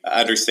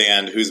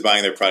understand who's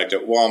buying their product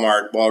at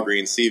Walmart,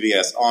 Walgreens,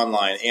 CVS,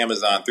 online,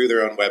 Amazon, through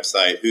their own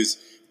website, who's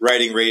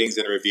writing ratings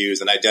and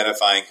reviews and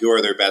identifying who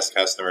are their best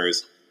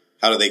customers,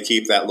 how do they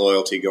keep that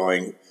loyalty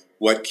going,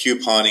 what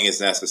couponing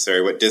is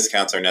necessary, what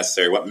discounts are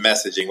necessary, what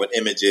messaging, what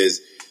images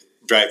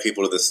drive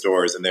people to the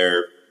stores, and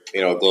they're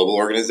a global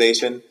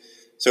organization.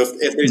 So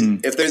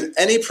if there's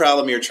any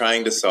problem you're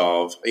trying to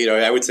solve,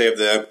 I would say of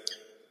the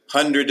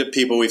hundreds of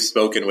people we've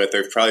spoken with,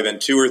 there's probably been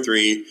 2 or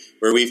 3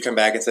 where we've come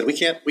back and said we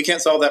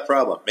can't solve that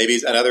problem. Maybe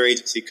another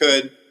agency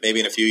could, maybe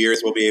in a few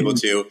years we'll be able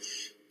to,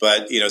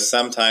 but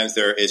sometimes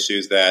there are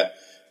issues that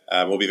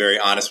we'll be very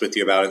honest with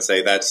you about and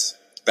say that's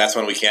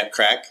one we can't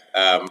crack.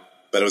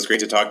 But it was great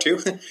to talk to.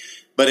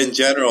 But in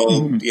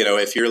general,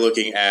 if you're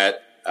looking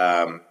at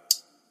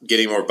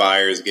getting more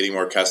buyers, getting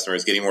more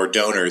customers, getting more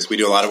donors, we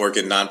do a lot of work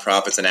in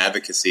nonprofits and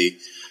advocacy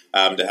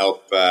to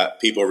help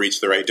people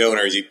reach the right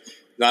donors.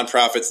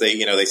 Nonprofits,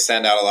 they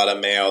send out a lot of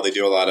mail, they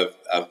do a lot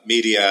of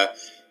media,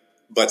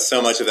 but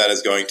so much of that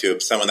is going to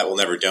someone that will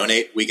never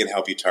donate. We can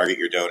help you target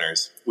your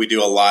donors. We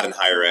do a lot in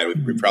higher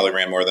ed. We probably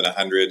ran more than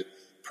 100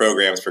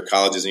 programs for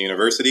colleges and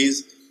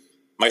universities.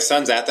 My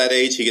son's at that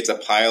age. He gets a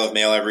pile of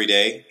mail every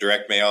day,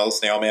 direct mail,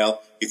 snail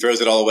mail. He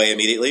throws it all away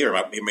immediately, or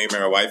maybe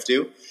my wife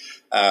do.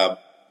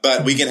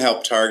 But we can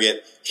help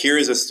target, here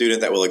is a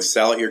student that will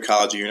excel at your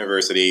college or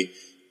university,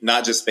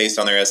 not just based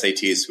on their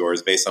SAT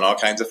scores, based on all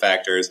kinds of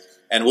factors.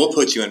 And we'll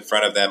put you in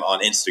front of them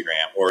on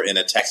Instagram or in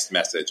a text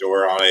message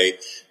or on a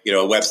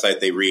website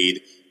they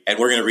read. And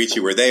we're going to reach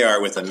you where they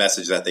are with a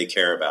message that they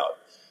care about.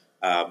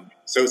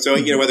 So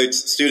whether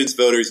it's students,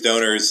 voters,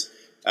 donors,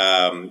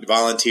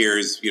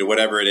 volunteers,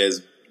 whatever it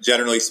is,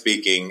 generally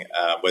speaking,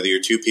 whether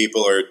you're 2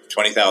 people or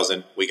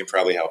 20,000, we can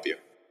probably help you.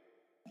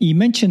 You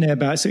mentioned there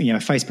about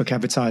Facebook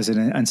advertising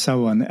and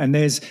so on, and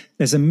there's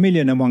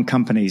 1,001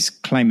 companies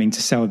claiming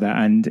to sell that,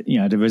 and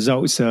the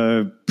results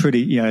are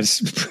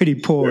pretty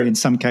poor in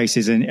some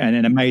cases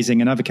and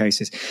amazing in other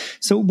cases.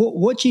 So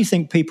what do you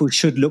think people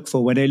should look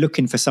for when they're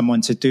looking for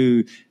someone to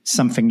do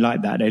something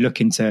like that? They're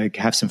looking to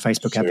have some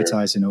Facebook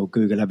advertising or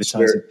Google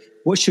advertising.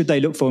 What should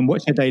they look for, and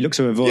what should they look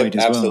to avoid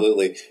as well?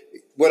 Absolutely.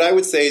 What I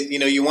would say is,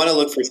 you want to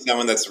look for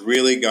someone that's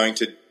really going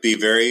to be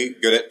very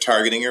good at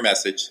targeting your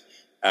message.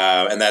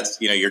 And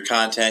that's, your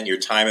content, your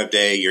time of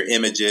day, your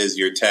images,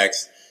 your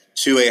text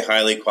to a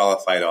highly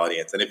qualified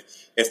audience. And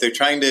if they're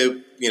trying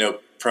to,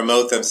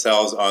 promote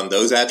themselves on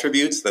those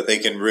attributes, that they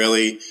can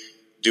really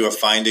do a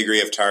fine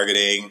degree of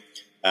targeting,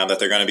 that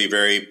they're going to be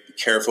very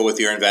careful with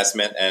your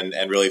investment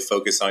and really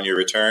focus on your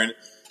return.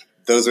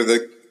 Those are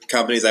the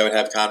companies I would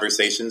have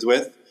conversations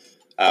with.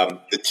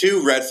 The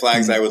 2 red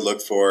flags I would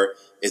look for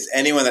is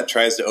anyone that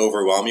tries to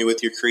overwhelm you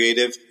with your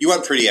creative. You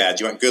want pretty ads.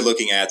 You want good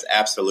looking ads.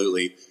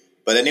 Absolutely.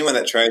 But anyone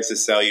that tries to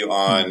sell you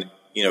on,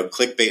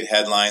 clickbait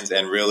headlines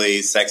and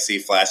really sexy,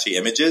 flashy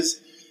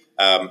images,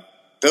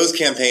 those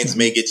campaigns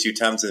may get you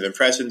tons of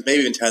impressions,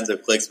 maybe even tons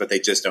of clicks, but they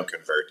just don't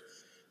convert.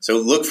 So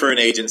look for an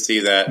agency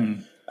that,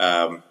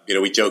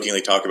 we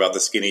jokingly talk about the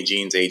skinny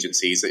jeans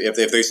agencies.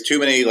 If there's too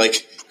many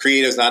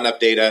creatives, not enough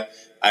data,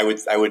 I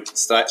would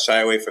shy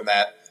away from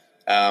that.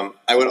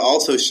 I would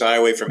also shy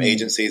away from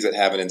agencies that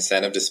have an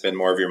incentive to spend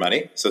more of your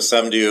money. So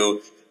some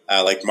do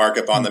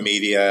markup on the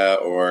media,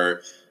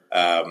 or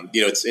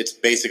it's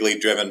basically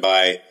driven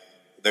by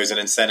there's an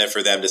incentive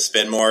for them to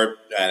spend more,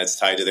 and it's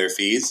tied to their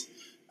fees.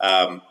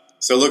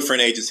 So look for an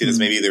agency that's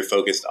maybe either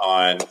focused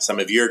on some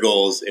of your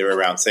goals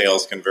around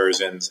sales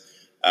conversions,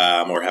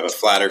 or have a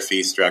flatter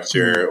fee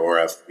structure, or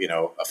a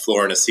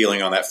floor and a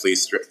ceiling on that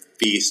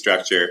fee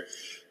structure.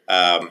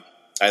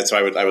 And so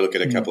I would look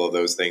at a couple of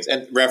those things,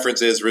 and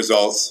references,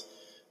 results.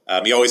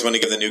 You always want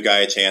to give the new guy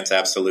a chance,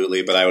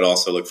 absolutely. But I would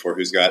also look for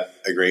who's got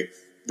a great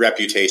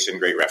reputation,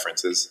 great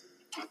references.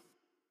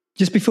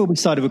 Just before we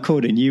started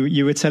recording,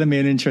 you were telling me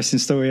an interesting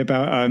story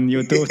about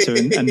your daughter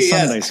and yes.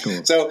 Sunday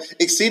school. So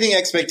exceeding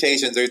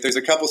expectations. There's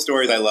a couple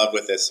stories I love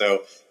with this.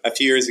 So a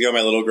few years ago,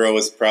 my little girl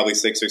was probably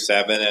 6 or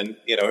 7, and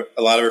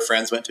a lot of her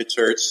friends went to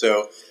church.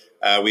 So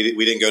we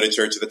didn't go to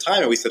church at the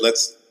time, and we said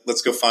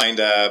let's go find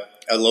a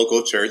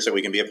local church that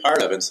we can be a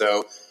part of. And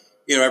so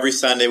every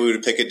Sunday we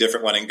would pick a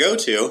different one and go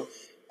to.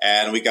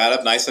 And we got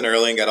up nice and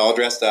early and got all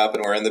dressed up,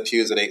 and we're in the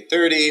pews at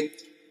 8:30.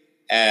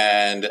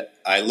 And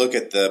I look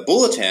at the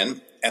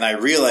bulletin, and I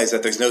realize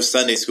that there's no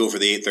Sunday school for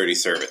the 8:30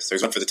 service.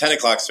 There's one for the 10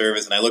 o'clock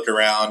service, and I look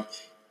around,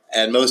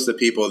 and most of the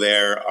people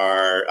there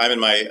are, I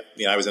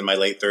was in my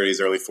late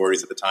 30s, early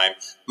 40s at the time.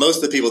 Most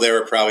of the people there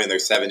were probably in their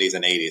 70s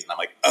and 80s. And I'm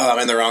like,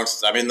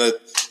 I'm in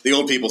the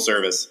old people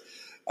service.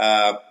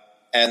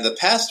 And the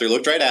pastor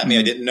looked right at me.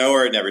 I didn't know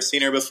her. I'd never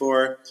seen her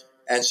before.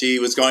 And she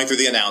was going through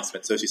the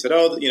announcement. So she said,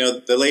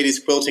 the ladies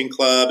quilting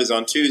club is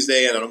on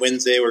Tuesday, and on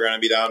Wednesday we're going to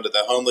be down to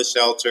the homeless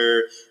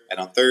shelter. And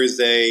on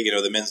Thursday,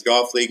 the men's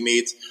golf league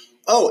meets.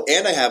 Oh,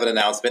 and I have an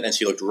announcement. And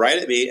she looked right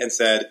at me and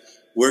said,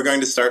 we're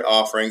going to start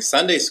offering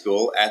Sunday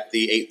school at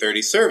the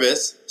 8:30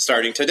 service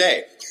starting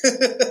today.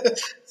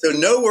 So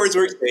no words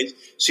were exchanged.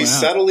 She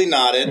subtly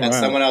nodded at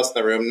someone else in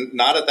the room,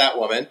 not at that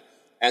woman.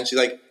 And she's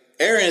like,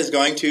 Aaron is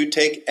going to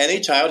take any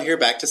child here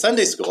back to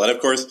Sunday school. And of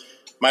course,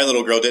 my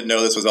little girl didn't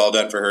know this was all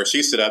done for her.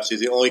 She stood up.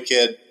 She's the only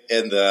kid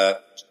in the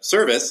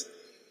service.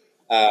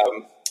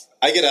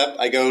 I get up.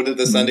 I go to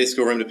the Sunday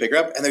school room to pick her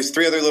up, and there's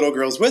 3 other little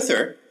girls with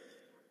her.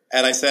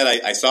 And I said,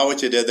 I saw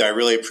what you did there. I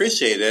really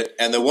appreciate it.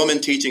 And the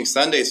woman teaching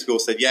Sunday school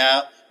said,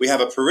 yeah, we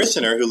have a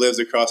parishioner who lives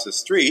across the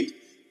street.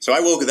 So I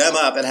woke them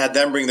up and had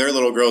them bring their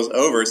little girls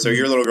over so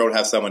your little girl would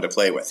have someone to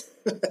play with.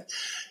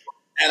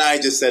 And I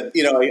just said,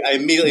 I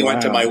immediately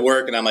went to my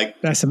work, and I'm like,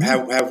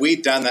 have we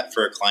done that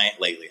for a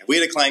client lately? We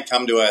had a client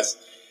come to us,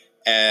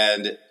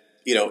 and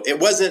it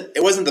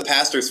wasn't the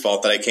pastor's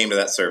fault that I came to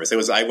that service. It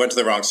was I went to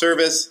the wrong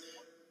service.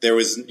 There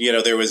was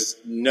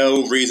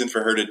no reason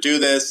for her to do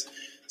this.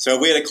 So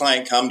we had a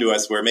client come to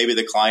us where maybe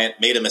the client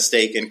made a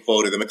mistake in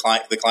quote, or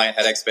the client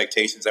had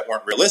expectations that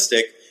weren't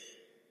realistic,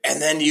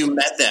 and then you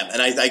met them.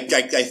 And I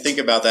think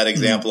about that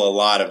example a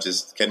lot of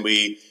just can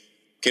we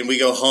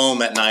go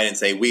home at night and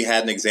say we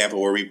had an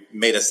example where we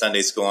made a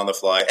Sunday school on the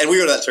fly, and we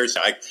go to that church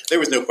now. There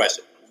was no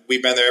question.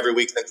 We've been there every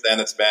week since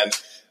then. It's been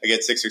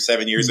again 6 or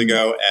 7 years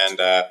ago,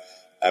 and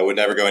I would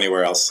never go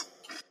anywhere else.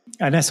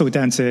 And that's all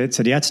down to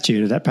the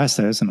attitude of that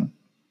pastor, isn't it?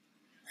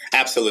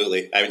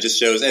 Absolutely. I mean, it just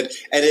shows, and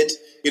it,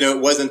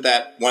 it wasn't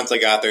that once I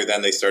got there,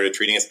 then they started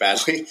treating us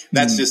badly.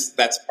 That's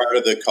that's part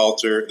of the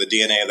culture, the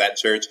DNA of that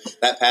church.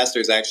 That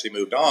pastor's actually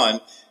moved on,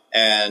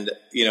 and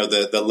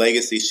the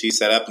legacy she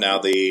set up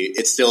now,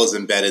 it still is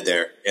embedded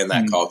there in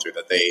that culture,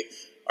 that they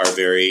are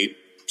very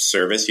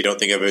service. You don't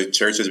think of a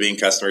church as being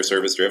customer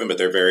service driven, but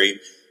they're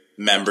very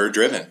member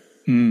driven.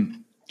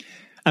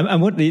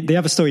 And what the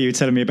other story you were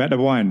telling me about the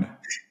wine?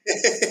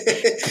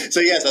 So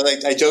yes,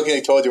 I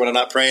jokingly told you when I'm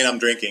not praying, I'm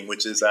drinking,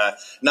 which is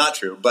not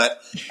true.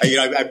 But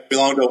I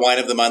belong to a Wine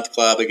of the Month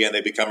club. Again,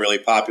 they've become really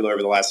popular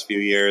over the last few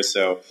years.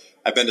 So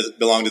I've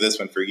belonged to this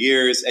one for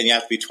years, and you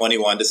have to be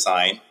 21 to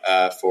sign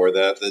for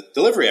the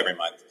delivery every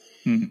month.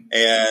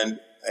 And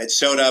it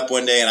showed up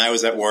one day, and I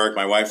was at work.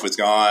 My wife was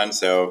gone,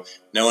 so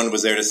no one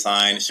was there to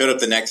sign. Showed up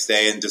the next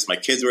day, and just my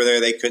kids were there.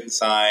 They couldn't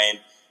sign.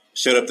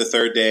 Showed up the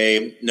third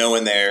day, no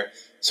one there.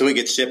 So we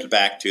get shipped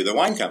back to the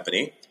wine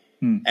company.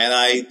 And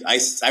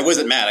I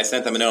wasn't mad. I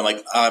sent them a note. I'm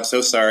like, I'm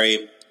so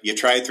sorry. You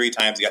tried 3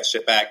 times. You got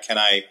shipped back.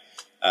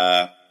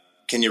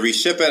 Can you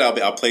reship it?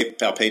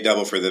 I'll pay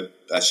double for the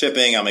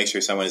shipping. I'll make sure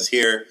someone is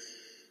here.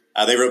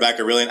 They wrote back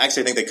actually, I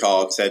think they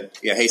called, said,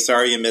 yeah, hey,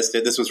 sorry you missed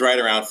it. This was right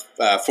around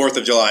 4th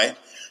of July,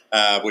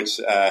 which,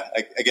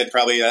 again,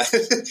 probably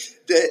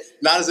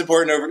not as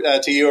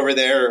important to you over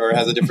there, or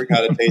has a different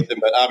connotation.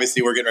 But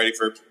obviously we're getting ready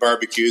for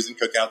barbecues and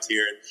cookouts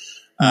here.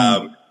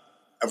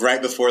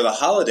 Right before the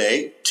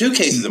holiday, 2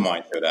 cases of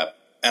wine showed up.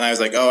 And I was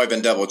like, I've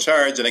been double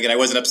charged. And again, I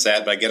wasn't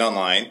upset, but I get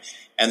online,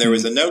 and there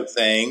was a note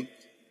saying,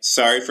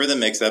 sorry for the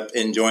mix-up.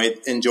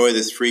 Enjoy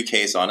this free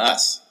case on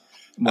us.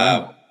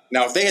 Wow.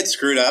 Now, if they had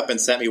screwed up and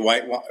sent me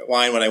white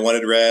wine when I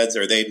wanted reds,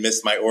 or they'd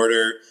missed my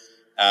order,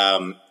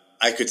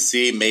 I could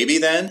see maybe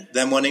then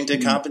them wanting to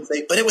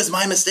compensate, but it was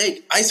my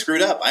mistake. I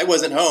screwed up. I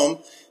wasn't home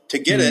to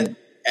get it,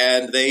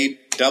 and they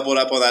doubled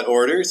up on that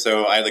order.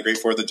 So I had a great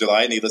 4th of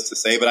July, needless to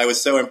say. But I was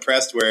so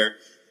impressed where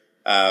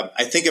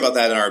I think about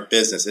that in our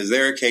business. Is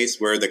there a case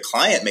where the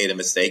client made a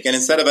mistake, and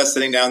instead of us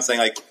sitting down saying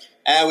like,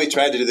 we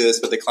tried to do this,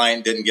 but the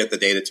client didn't get the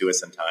data to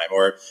us in time,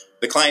 or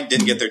the client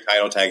didn't get their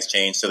title tags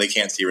changed, so they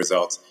can't see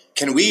results.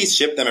 Can we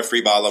ship them a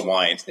free bottle of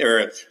wine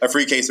or a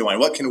free case of wine?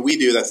 What can we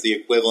do that's the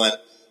equivalent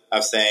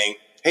of saying,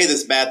 hey,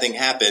 this bad thing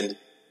happened,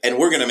 and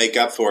we're going to make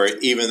up for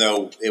it, even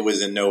though it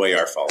was in no way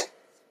our fault?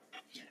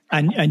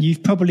 And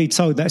you've probably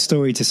told that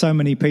story to so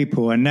many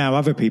people, and now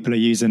other people are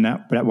using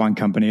that one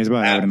company as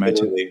well, Absolutely. I would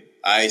imagine.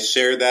 I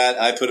shared that.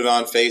 I put it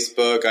on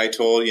Facebook. I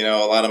told,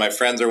 a lot of my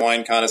friends are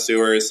wine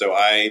connoisseurs, so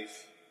I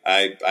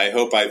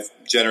hope I've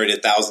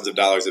generated thousands of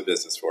dollars of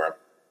business for them.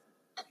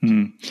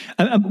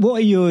 What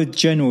are your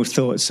general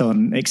thoughts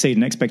on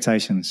exceeding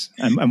expectations,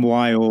 and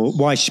why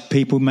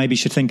people maybe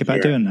should think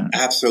about doing that?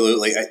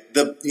 Absolutely.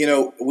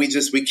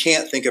 We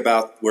can't think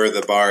about where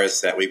the bar is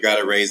set. We've got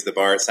to raise the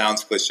bar. It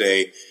sounds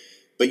cliche,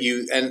 but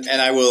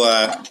I will,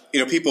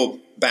 people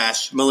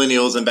bash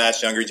millennials and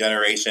bash younger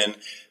generation,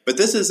 but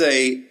this is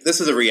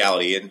a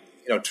reality. And,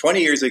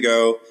 20 years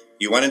ago,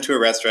 you went into a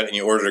restaurant and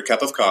you ordered a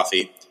cup of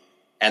coffee,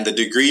 and the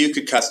degree you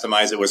could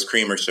customize it was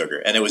cream or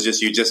sugar. And it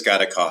was you just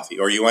got a coffee.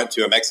 Or you went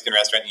to a Mexican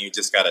restaurant and you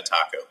just got a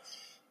taco.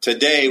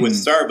 Today with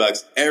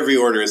Starbucks, every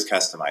order is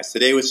customized.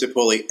 Today with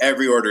Chipotle,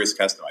 every order is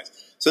customized.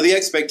 So the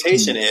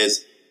expectation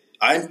is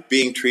I'm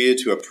being treated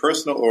to a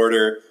personal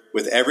order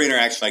with every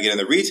interaction I get in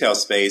the retail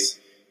space.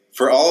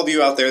 For all of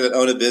you out there that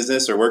own a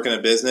business or work in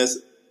a business,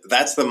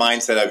 that's the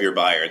mindset of your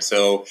buyer. And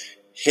so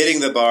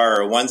hitting the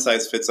bar or one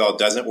size fits all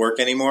doesn't work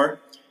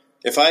anymore.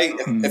 If I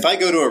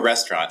go to a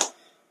restaurant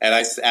and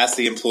I asked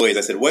the employees,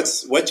 I said,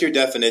 what's your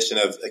definition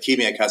of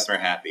keeping a customer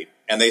happy?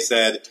 And they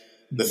said,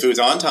 the food's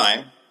on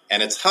time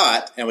and it's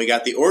hot and we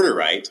got the order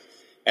right.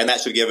 And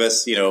that should give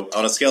us,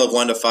 on a scale of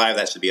 1 to 5,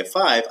 that should be a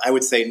 5. I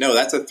would say, no,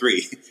 that's a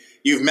 3.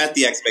 You've met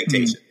the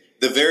expectation.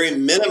 The very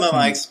minimum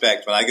I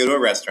expect when I go to a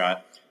restaurant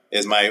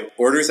is my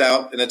order's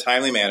out in a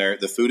timely manner,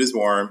 the food is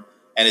warm,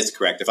 and it's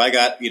correct. If I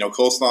got,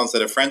 coleslaw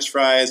instead of French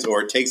fries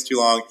or it takes too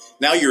long,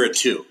 now you're a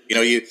 2.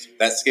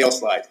 That scale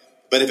slides.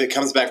 But if it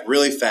comes back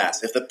really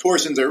fast, if the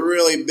portions are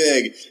really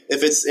big,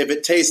 if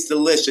it tastes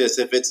delicious,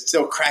 if it's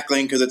still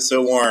crackling because it's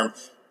so warm,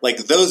 like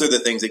those are the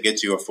things that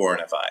get you a 4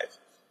 and a 5.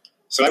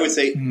 So I would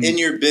say in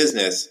your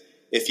business,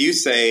 if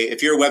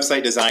you're a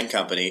website design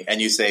company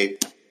and you say,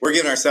 we're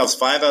giving ourselves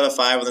 5 out of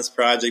 5 on this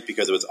project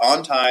because it was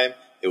on time,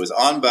 it was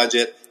on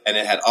budget, and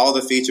it had all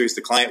the features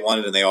the client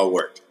wanted and they all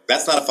worked.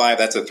 That's not a 5,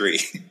 that's a 3.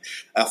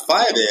 A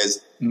 5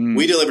 is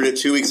we delivered it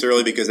 2 weeks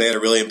early because they had a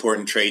really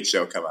important trade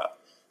show come up.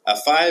 A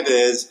 5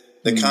 is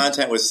the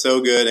content was so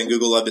good and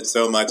Google loved it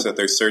so much that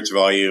their search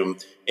volume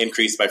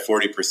increased by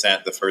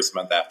 40% the first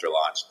month after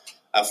launch.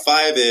 A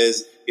 5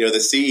 is, the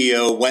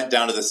CEO went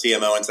down to the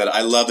CMO and said,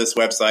 I love this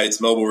website.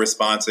 It's mobile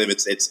responsive.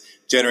 It's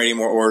generating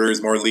more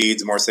orders, more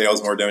leads, more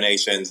sales, more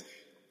donations.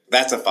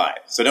 That's a 5.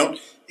 So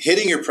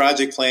hitting your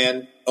project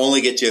plan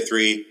only get you a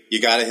 3.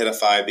 You got to hit a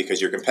 5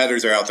 because your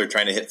competitors are out there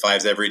trying to hit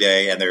 5s every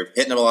day and they're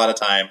hitting them a lot of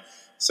time.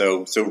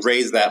 So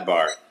raise that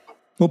bar.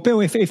 Well,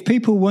 Bill, if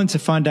people want to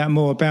find out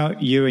more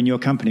about you and your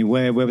company,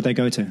 where would they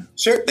go to?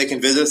 Sure. They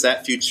can visit us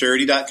at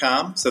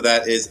futurity.com. So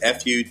that is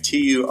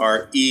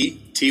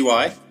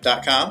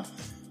FUTURETY.com.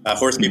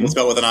 Horse people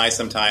spell with an I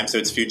sometimes. So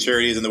it's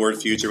Futurity is in the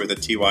word future with a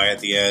TY at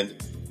the end.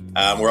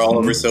 We're all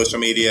over social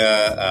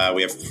media.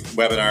 We have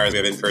webinars. We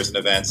have in-person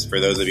events for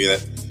those of you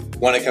that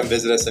want to come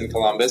visit us in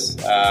Columbus.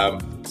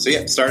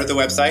 Start at the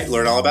website,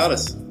 learn all about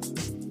us.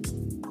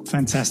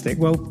 Fantastic.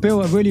 Well,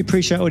 Bill, I really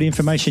appreciate all the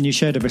information you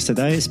shared with us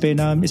today. It's been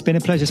a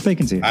pleasure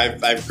speaking to you.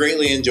 I've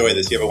greatly enjoyed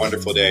this. You have a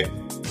wonderful day.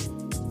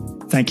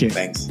 Thank you.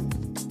 Thanks.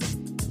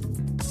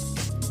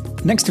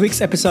 Next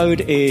week's episode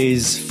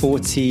is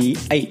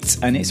 48,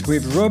 and it's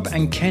with Rob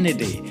and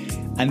Kennedy.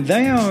 And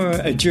they are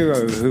a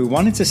duo who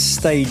one is a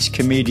stage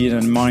comedian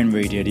and mind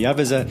reader, the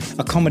other's a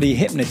comedy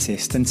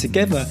hypnotist, and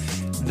together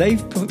they've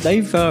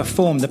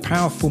formed a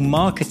powerful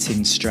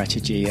marketing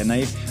strategy, and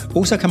they've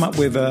also come up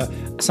with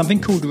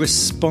something called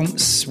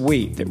Response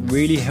Suite that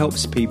really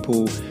helps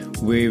people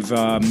with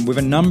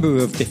a number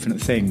of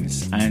different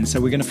things. And so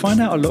we're going to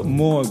find out a lot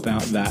more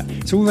about that.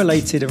 It's all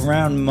related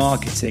around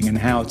marketing and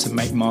how to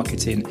make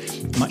marketing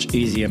much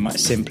easier, much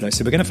simpler.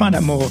 So we're going to find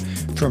out more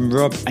from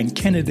Rob and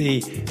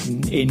Kennedy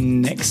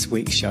in next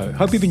week's show.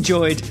 Hope you've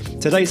enjoyed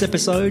today's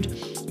episode.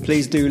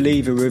 Please do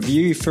leave a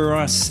review for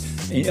us.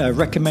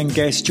 Recommend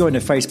guests, join the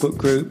Facebook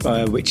group,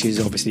 which is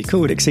obviously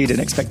called Exceeding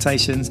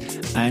Expectations,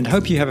 and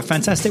hope you have a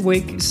fantastic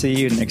week. See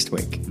you next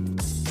week.